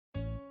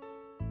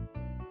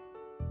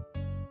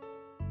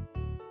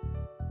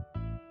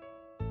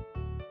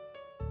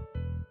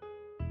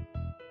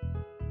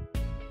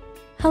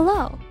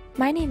Hello,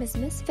 my name is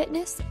Miss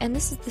Fitness, and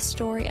this is the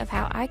story of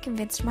how I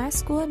convinced my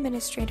school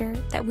administrator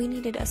that we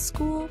needed a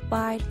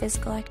school-wide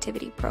physical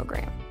activity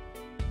program.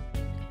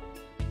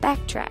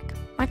 Backtrack.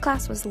 My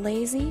class was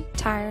lazy,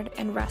 tired,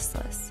 and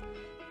restless.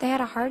 They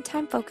had a hard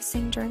time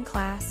focusing during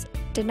class,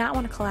 did not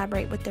want to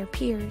collaborate with their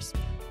peers,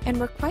 and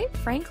were quite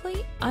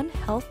frankly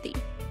unhealthy.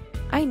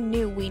 I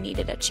knew we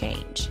needed a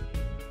change.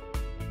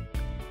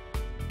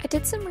 I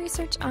did some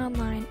research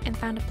online and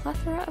found a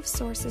plethora of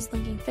sources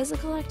linking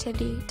physical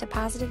activity to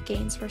positive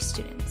gains for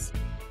students.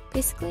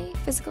 Basically,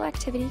 physical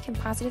activity can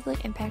positively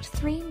impact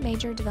three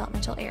major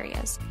developmental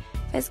areas: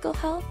 physical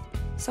health,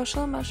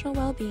 social emotional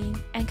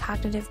well-being, and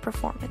cognitive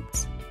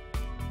performance.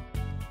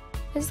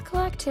 Physical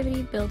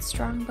activity builds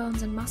strong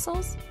bones and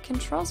muscles,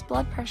 controls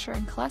blood pressure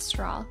and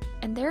cholesterol,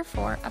 and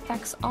therefore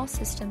affects all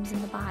systems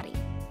in the body.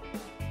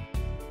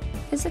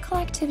 Physical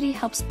activity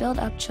helps build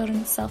up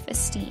children's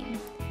self-esteem.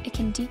 It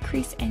can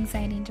decrease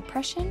anxiety and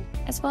depression,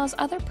 as well as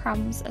other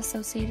problems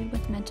associated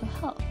with mental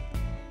health.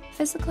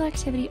 Physical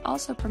activity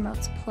also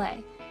promotes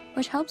play,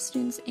 which helps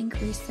students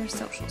increase their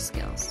social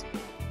skills.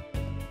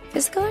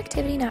 Physical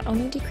activity not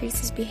only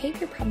decreases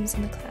behavior problems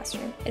in the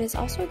classroom, it is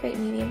also a great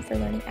medium for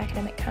learning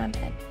academic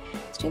content.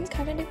 Students'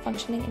 cognitive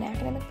functioning and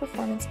academic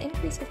performance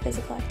increase with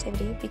physical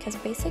activity because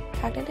basic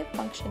cognitive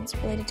functions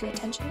related to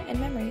attention and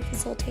memory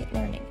facilitate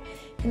learning,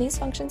 and these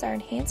functions are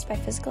enhanced by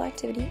physical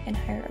activity and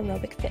higher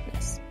aerobic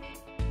fitness.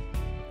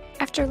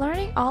 After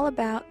learning all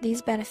about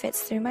these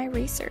benefits through my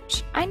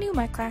research, I knew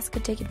my class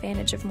could take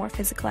advantage of more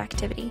physical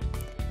activity.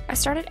 I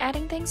started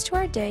adding things to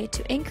our day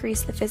to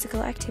increase the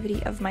physical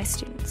activity of my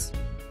students.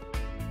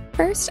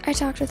 First, I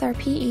talked with our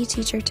PE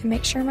teacher to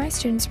make sure my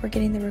students were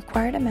getting the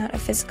required amount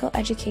of physical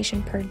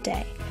education per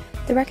day.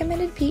 The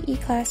recommended PE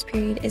class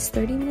period is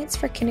 30 minutes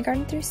for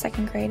kindergarten through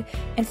second grade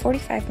and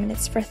 45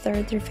 minutes for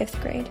third through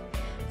fifth grade.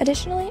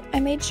 Additionally,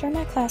 I made sure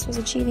my class was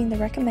achieving the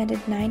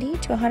recommended 90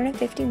 to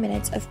 150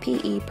 minutes of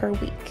PE per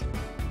week.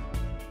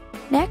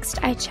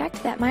 Next, I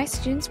checked that my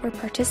students were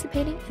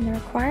participating in the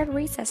required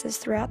recesses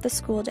throughout the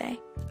school day.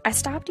 I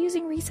stopped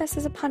using recess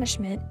as a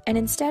punishment and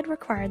instead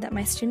required that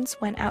my students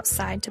went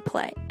outside to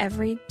play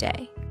every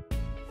day.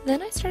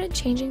 Then I started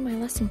changing my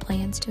lesson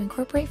plans to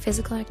incorporate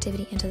physical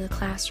activity into the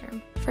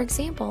classroom. For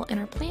example, in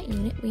our plant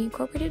unit, we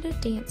incorporated a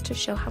dance to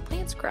show how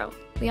plants grow.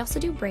 We also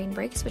do brain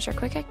breaks, which are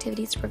quick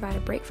activities to provide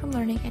a break from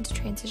learning and to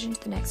transition to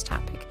the next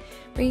topic.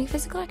 Bringing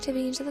physical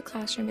activity into the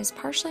classroom is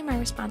partially my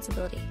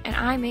responsibility, and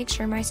I make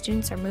sure my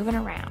students are moving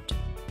around.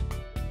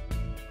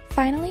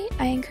 Finally,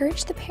 I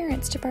encouraged the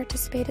parents to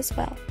participate as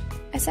well.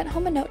 I sent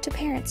home a note to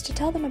parents to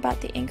tell them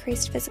about the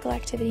increased physical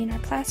activity in our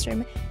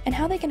classroom and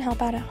how they can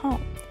help out at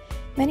home.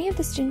 Many of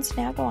the students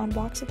now go on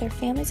walks with their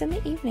families in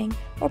the evening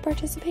or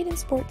participate in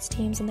sports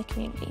teams in the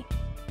community.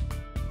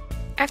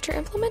 After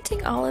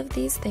implementing all of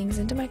these things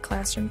into my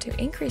classroom to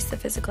increase the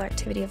physical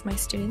activity of my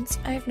students,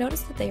 I have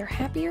noticed that they are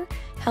happier,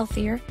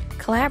 healthier,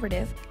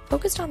 collaborative,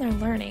 focused on their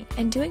learning,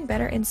 and doing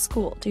better in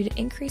school due to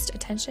increased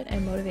attention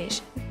and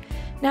motivation.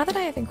 Now that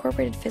I have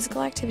incorporated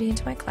physical activity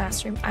into my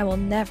classroom, I will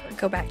never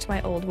go back to my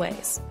old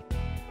ways.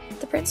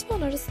 The principal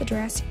noticed the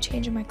drastic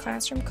change in my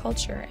classroom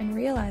culture and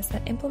realized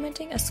that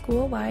implementing a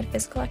school-wide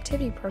physical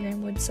activity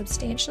program would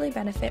substantially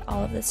benefit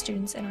all of the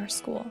students in our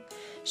school.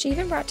 She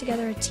even brought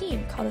together a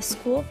team called the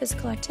School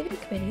Physical Activity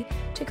Committee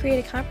to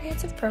create a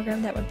comprehensive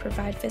program that would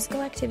provide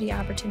physical activity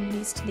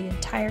opportunities to the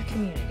entire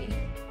community.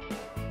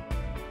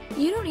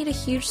 You don't need a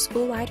huge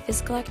school-wide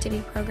physical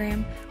activity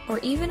program or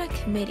even a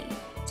committee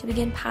to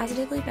begin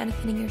positively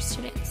benefiting your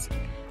students.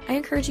 I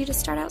encourage you to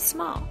start out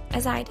small,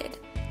 as I did.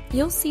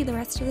 You'll see the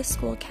rest of the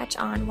school catch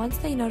on once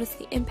they notice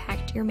the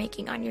impact you're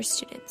making on your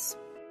students.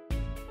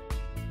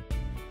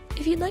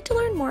 If you'd like to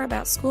learn more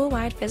about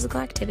school-wide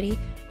physical activity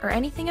or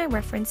anything I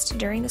referenced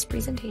during this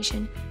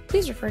presentation,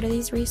 please refer to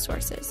these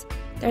resources.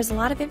 There's a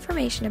lot of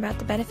information about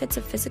the benefits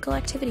of physical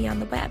activity on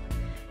the web.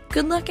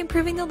 Good luck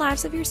improving the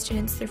lives of your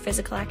students through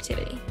physical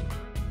activity.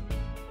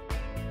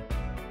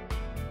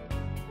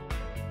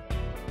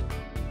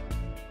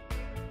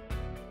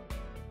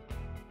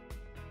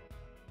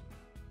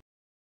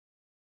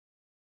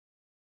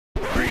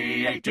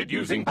 Created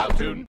using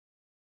Powtoon.